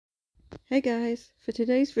Hey guys, for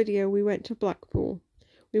today's video we went to Blackpool.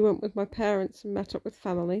 We went with my parents and met up with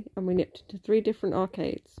family, and we nipped into 3 different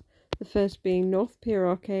arcades. The first being North Pier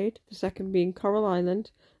Arcade, the second being Coral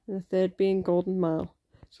Island, and the third being Golden Mile.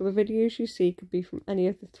 So the videos you see could be from any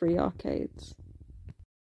of the 3 arcades.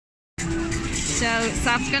 So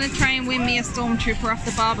Sav's going to try and win me a stormtrooper off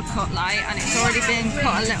the barber cut light, and it's already been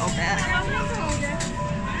cut a little bit.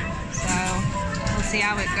 So we'll see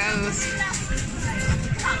how it goes.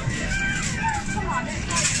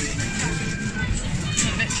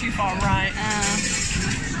 A bit too far right.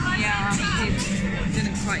 Yeah, he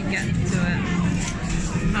didn't quite get to it.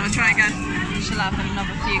 I'll try again. She'll have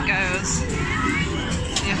another few goes.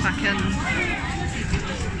 See if I can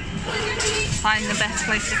find the best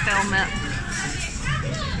place to film it.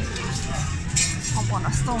 I want a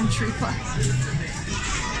stormtrooper.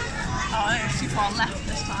 Oh, I think it's too far left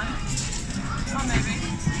this time. Oh, maybe.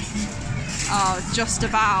 Oh, just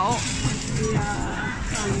about. Yeah,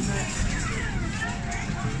 tiny bit.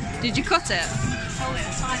 Did you cut it? Hold it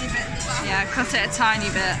a tiny bit. Yeah, cut it a tiny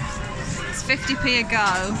bit. It's 50p a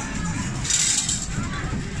go.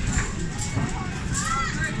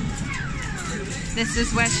 This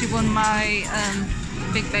is where she won my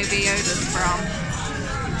Big Baby Yodas from.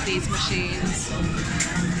 These machines.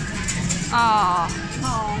 Oh,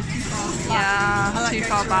 too far back. yeah, too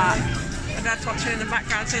far back. My dad's watching in the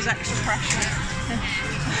background, so there's extra pressure.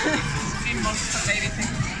 Monster baby thing.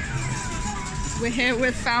 We're here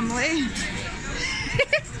with family.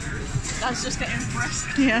 Dad's just getting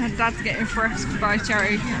frisked. Yeah, Dad's getting frisked by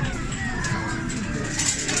Cherry.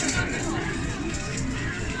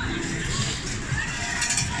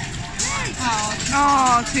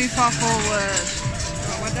 Oh, too far forward.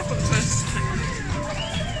 Oh, my dad put the first.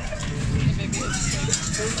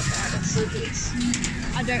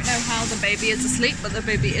 I don't know how the baby is asleep, but the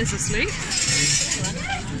baby is asleep.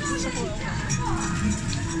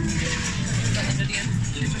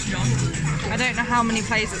 I don't know how many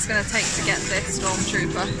plays it's going to take to get this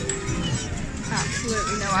stormtrooper.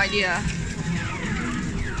 Absolutely no idea.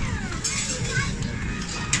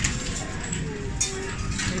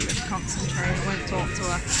 Maybe just concentrate, I won't talk to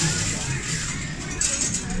her.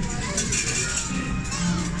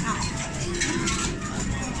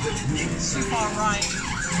 It's too far right.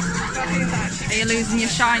 Are you losing your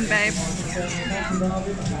shine, babe?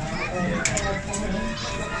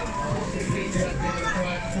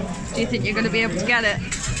 Do you think you're going to be able to get it?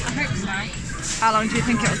 I hope so. How long do you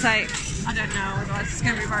think it'll take? I don't know, otherwise it's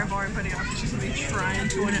going to be very boring video because she's going to be trying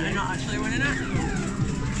to win it and not actually winning it.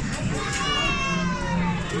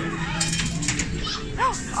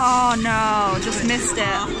 Oh no, just missed it.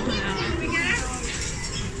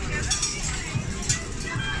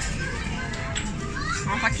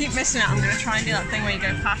 Well, if I keep missing it, I'm going to try and do that thing where you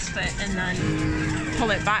go past it and then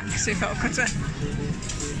pull it back, see if it'll cut it.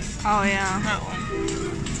 Oh yeah. That one.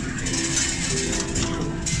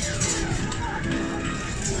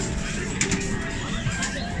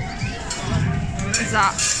 Is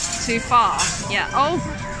that too far? Yeah. Oh!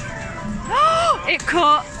 It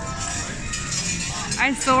cut!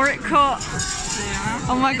 I saw it cut. Yeah.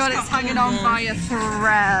 Oh my god, it's hanging on by a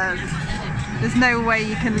thread. There's no way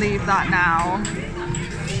you can leave that now.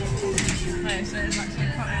 Oh, so it's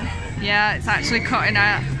actually cutting. Yeah, it's actually cutting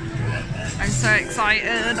it. I'm so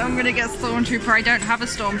excited. I'm gonna get Stormtrooper. I don't have a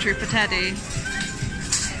Stormtrooper Teddy.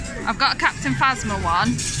 I've got a Captain Phasma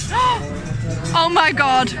one. Oh my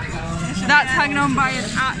god! That's hanging on by an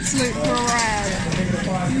absolute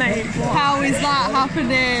thread. Mate, How is that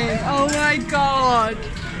happening? Oh my god!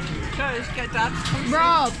 get Dad.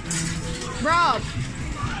 Rob! Rob!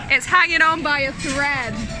 It's hanging on by a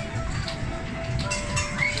thread.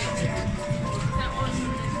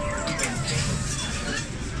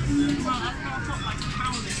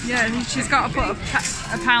 Yeah, she's got to put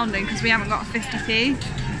a pound in because we haven't got a 50p.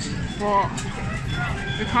 But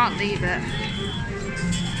we can't leave it.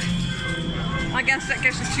 I guess that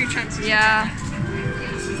gives us 2 chances. Yeah.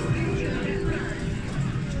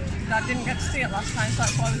 Dad didn't get to see it last time, so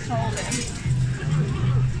that's why we told him.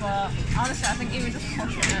 But honestly, I think even just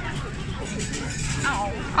pushing it.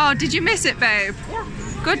 Ow. Oh, did you miss it, babe? Yeah.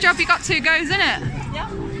 Good job you got 2 goes in it. Yeah.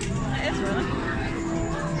 It is really.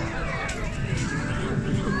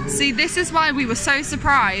 See, this is why we were so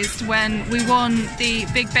surprised when we won the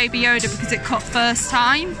Big Baby Yoda, because it cut first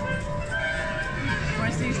time.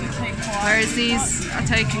 Whereas these do take quite. Whereas these are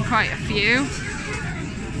taking quite a few.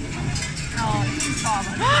 Oh, it's too far.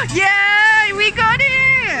 Yay! We got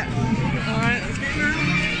it! Alright, let's get it.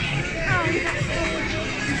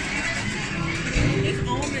 His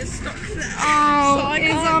arm is stuck there. Oh, So I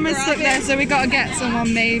his can't arm is grab stuck it. there, so we got to get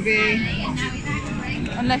someone maybe.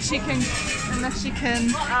 Unless she can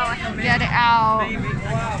get it out.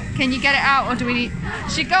 Can you get it out, or do we need?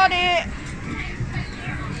 She got it.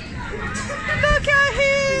 Look at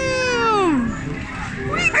him.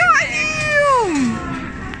 We got him.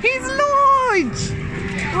 He's large.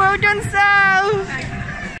 Well done, Sal.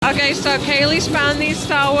 Okay, so Kaylee's found these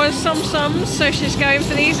Star Wars Sum-Sums, so she's going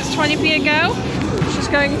for these. It's 20p a go. She's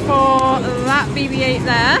going for that BB-8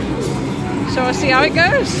 there. So we'll see how it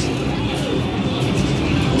goes.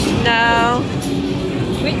 No.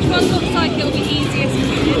 Which one looks like it'll be easiest to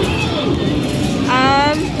do?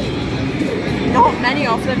 Not many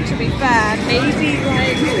of them, to be fair. Maybe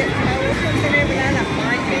like something over there, that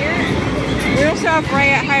might be it. We also have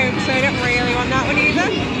Ray at home, so I don't really want that one either.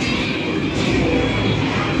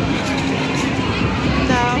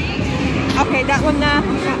 No. Okay, that one there.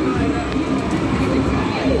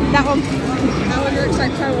 That one. That one looks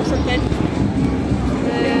like Pro or something.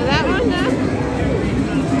 That one there.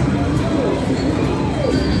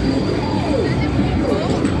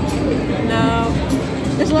 No.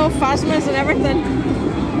 There's little phasmas and everything.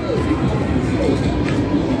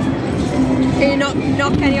 Can you not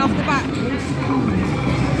knock any off the back?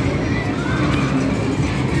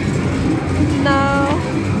 No.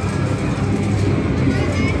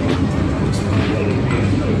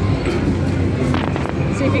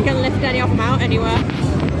 See if you can lift any of them out anywhere.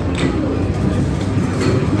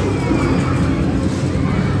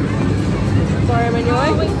 Sorry, I'm in your way.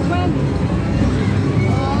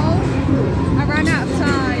 I ran out of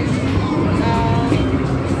time.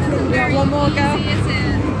 You got one more go?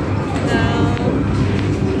 No.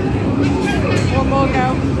 One more go.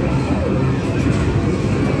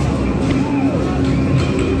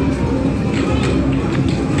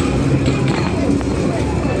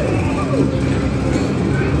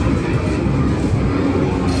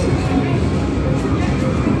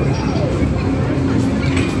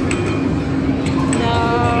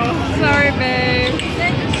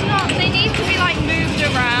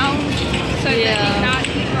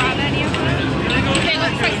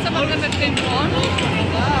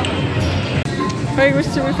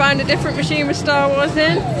 So we found a different machine with Star Wars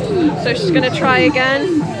in, so she's going to try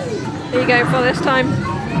again. What are you going for this time?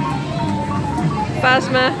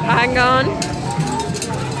 Phasma, hang on.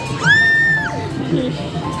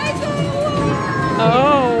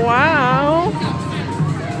 Oh wow.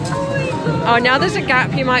 Oh, now there's a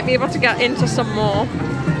gap, you might be able to get into some more.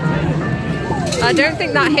 I don't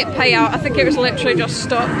think that hit payout, I think it was literally just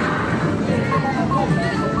stuck.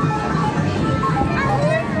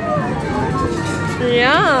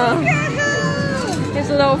 Yeah. It's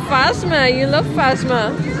a little Phasma. You love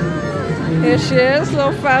Phasma. Here she is,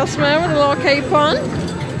 little Phasma with a little cape on.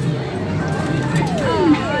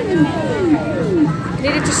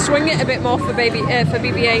 Needed to swing it a bit more for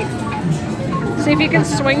BB-8. See if you can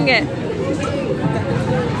swing it.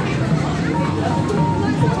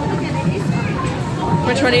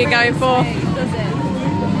 Which one are you going for?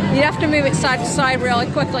 You have to move it side to side really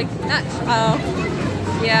quickly. That's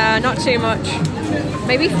yeah, not too much.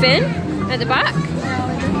 Maybe Finn at the back?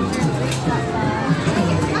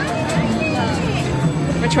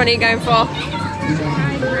 Which one are you going for?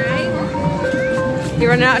 You're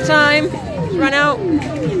running out of time? Run out.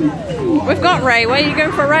 We've got Ray. Where are you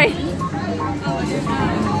going for Ray?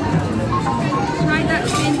 Try that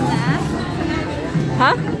Finn there.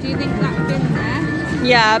 Huh? Do you think that Finn there?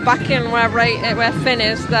 Yeah, back in where Finn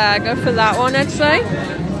is there. Go for that one, I'd say.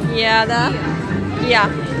 Yeah, there. Yeah.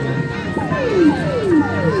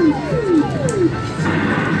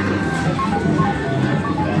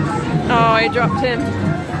 Oh, he dropped him.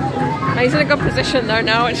 He's in a good position though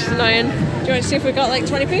now, which is annoying. Do you want to see if we got like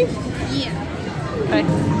 20p? Yeah. Okay.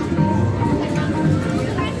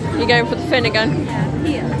 You going for the fin again? Yeah.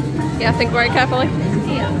 Here. Yeah, think very carefully.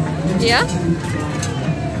 Here. Yeah?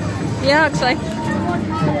 Yeah, I'd say.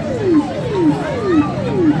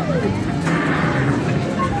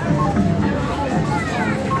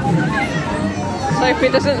 So if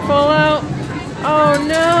it doesn't fall out. Oh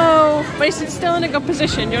no! But he's still in a good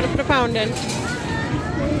position. Do you want to put a pound in?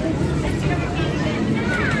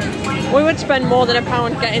 We would spend more than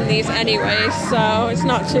 £1 getting these anyway, so it's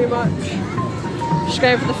not too much. Just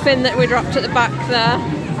going for the fin that we dropped at the back there.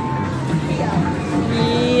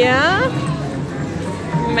 Yeah.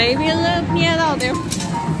 Maybe a little. Yeah, that'll do.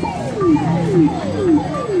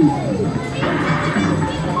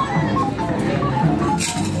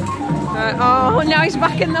 Oh, now he's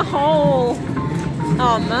back in the hole.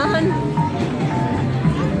 Oh man.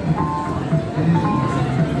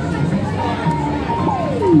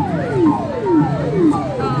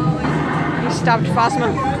 He stabbed Phasma.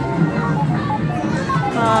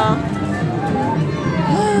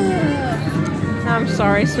 I'm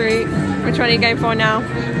sorry, sweet. Which one are you going for now?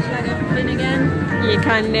 Should I go for Finn again? You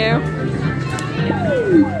can do.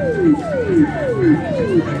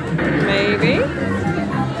 Maybe.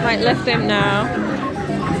 Might lift him now.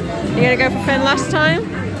 You gonna go for Finn last time?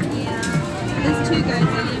 Yeah. There's 2 goes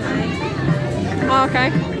anyway. Oh, okay.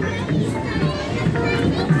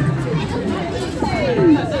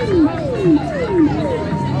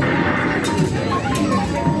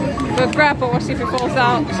 Good grab, but we'll see if he falls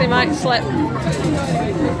out, because he might slip. Ah,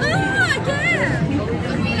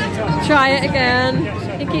 again! Try it again.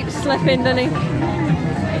 He keeps slipping, doesn't he?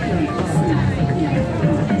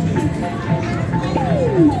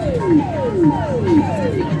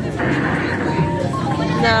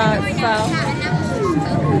 No, it fell.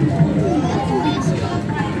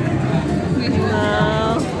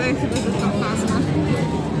 No.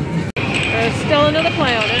 There's still another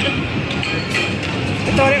play on it. I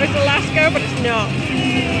thought it was the last go, but it's not.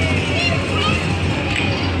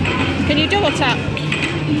 Can you double tap?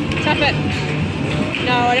 Tap it.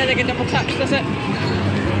 No, I don't think it double taps, does it?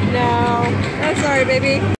 No. I'm sorry,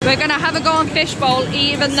 baby. We're gonna have a go on fishbowl,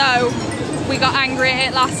 even though we got angry at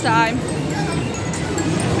it last time.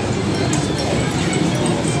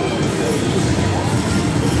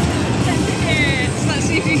 Let's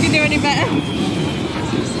see if you can do any better.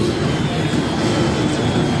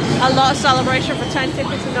 A lot of celebration for 10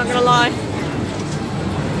 tickets, I'm not gonna lie.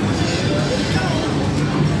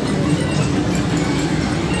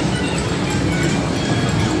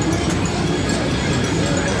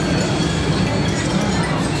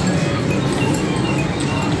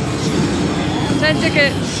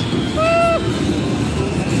 Tickets.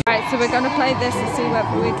 Alright, so we're going to play this and see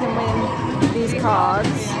whether we can win these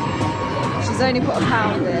cards. She's only put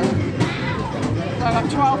 £1 in. So I've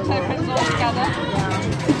got 12 tokens altogether.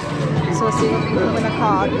 Yeah. So we'll see whether we can win a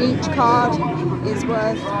card. Each card is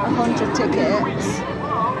worth 100 tickets.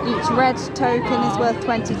 Each red token is worth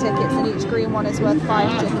 20 tickets and each green one is worth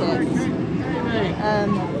 5 tickets.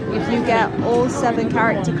 If you get all 7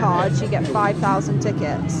 character cards, you get 5,000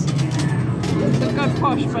 tickets. It's a good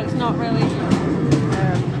push, but it's not really.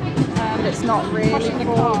 But it's not really pushing the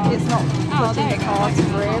for, card. it's not putting the cards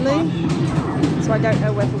really. So I don't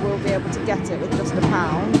know whether we'll be able to get it with just £1.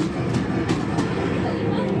 I'm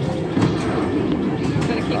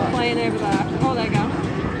gonna keep playing over there. Oh, there you go.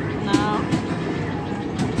 No.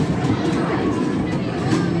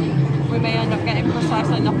 We may end up getting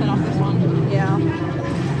precisely nothing off this one. Yeah.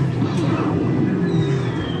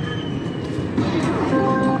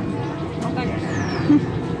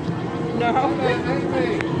 No.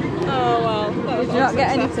 Oh well. Did you not get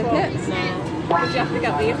any tickets? No. Did you have to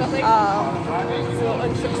get these, I think? Oh. So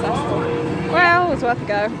unsuccessful. Well, it was worth a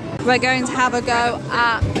go. We're going to have a go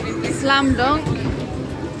at Slam Dunk.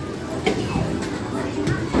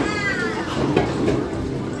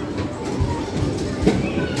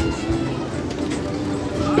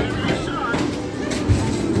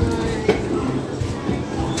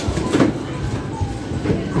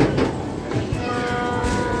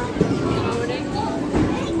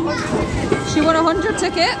 She won 100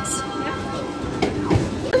 tickets.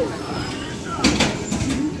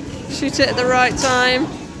 Shoot it at the right time.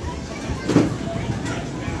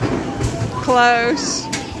 Close.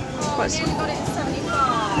 What's...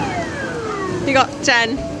 You got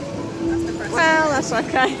 10. Well, that's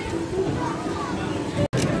okay.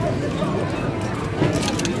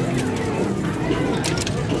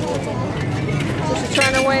 So she's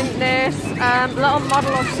trying to win this little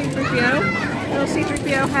model of C3PO. Little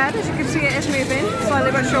C3PO head. As you can see, it is moving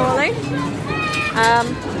slowly but surely.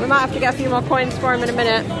 We might have to get a few more coins for him in a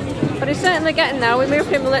minute, but he's certainly getting there. We moved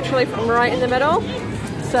him literally from right in the middle,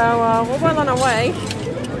 so we're well on our way.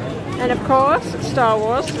 And of course, Star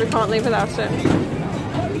Wars, so we can't leave without it.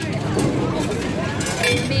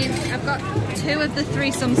 I've got 2 of the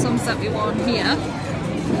 3 Sum Sums that we won here.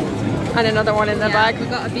 And another one in the bag. We've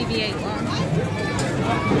got a BB-8 one.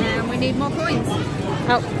 And we need more coins.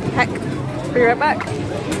 Oh, heck. Be right back.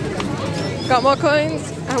 Got more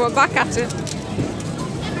coins, and we're back at it.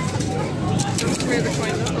 3 of the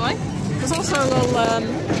coins this way. There's also a little,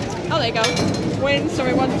 oh there you go. Win, so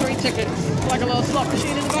we won 3 tickets. Like a little slot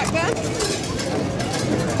machine in the back there.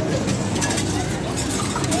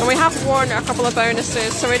 And we have won a couple of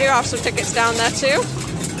bonuses, so we do have some tickets down there too.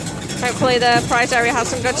 Hopefully the prize area has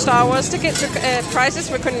some good Star Wars tickets prizes.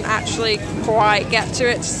 We couldn't actually quite get to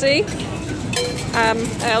it to see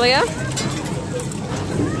earlier.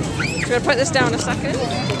 I'm going to put this down a second.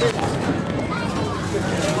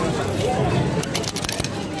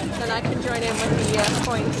 Then I can join in with the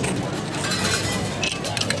coins.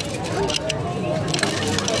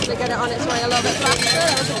 Hopefully get it on its way a little bit faster.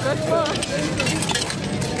 That was a good push.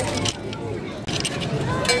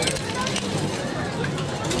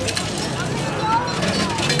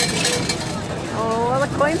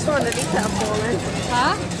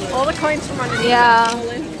 from underneath. Yeah.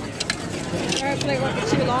 Hopefully it won't be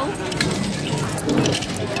too long. I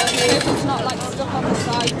hope it's not like stuck on the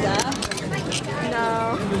side there.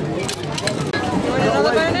 No. You want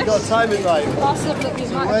another bonus? You've got to time it right. Possibly, we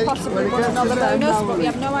might have possibly won another bonus, but we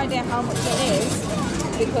have no idea how much it is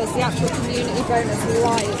because the actual community bonus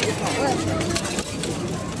live is not working.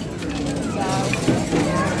 So,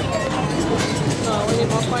 Oh, we need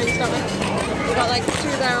more coins, don't we? We've got like 2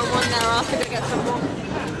 there and 1 there. I'll have to go get some more.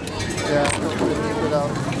 Yeah, figure it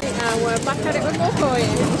out. And we're back at it with more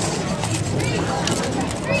coins.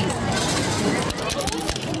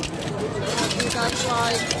 You guys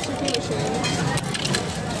like super machines?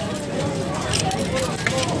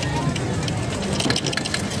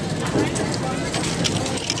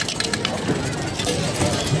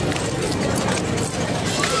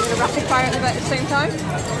 Rapid fire at the same time?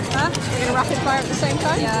 Huh? We're going to rapid fire at the same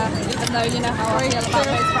time? yeah, even though you know how I feel about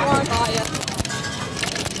those rapid fire.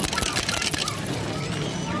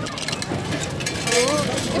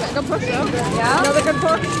 Give it a good push though. Yeah. Another good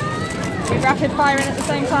push. We rapid firing at the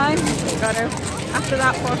same time. Got to. After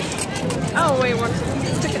that push. Oh, wait, one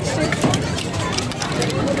tickets too.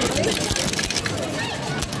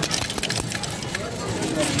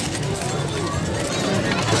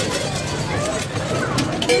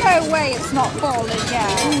 No way it's not falling, yeah.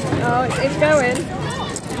 Oh, it's going.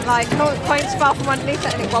 Like, coins fell from underneath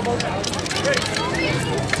it and it wobbled.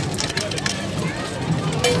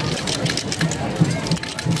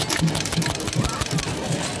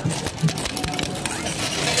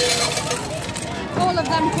 All of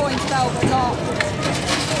them coins fell, but not.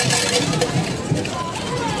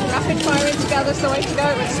 Rapid firing together, so way to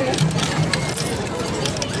go, let's see.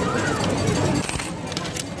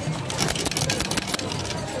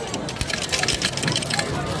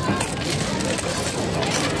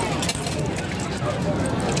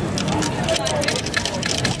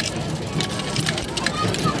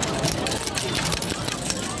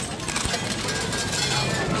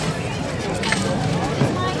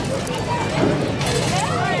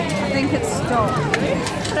 I think it's stopped.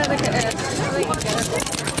 I don't think it is. I think it's good.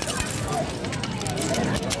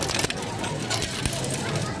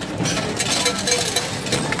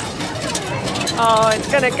 Oh, it's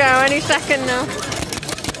gonna go any second now.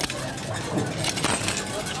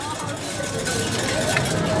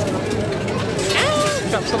 Ah,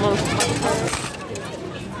 drop someone.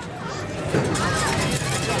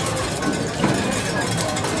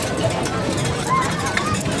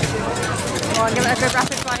 Come on, give it a good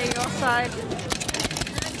rapid fire your side.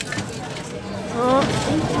 Oh.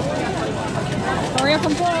 Hurry up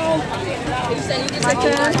and pull. My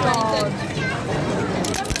turn.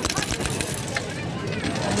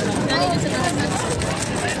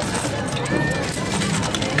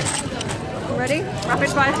 Ready? Rapid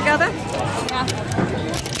fire together? Yeah.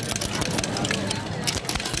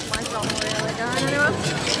 Mine's not really going anywhere.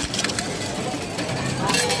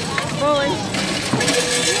 Falling.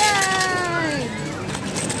 Yay!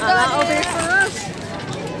 And that'll be for us.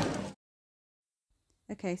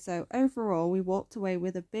 Okay, so overall we walked away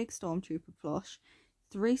with a big Stormtrooper plush,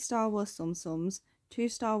 3 Star Wars Tsum Tsums, 2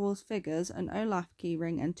 Star Wars figures, an Olaf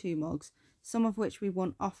keyring and 2 mugs, some of which we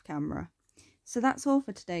won off camera. So that's all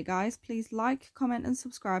for today guys. Please like, comment and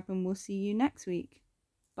subscribe and we'll see you next week.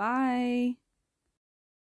 Bye!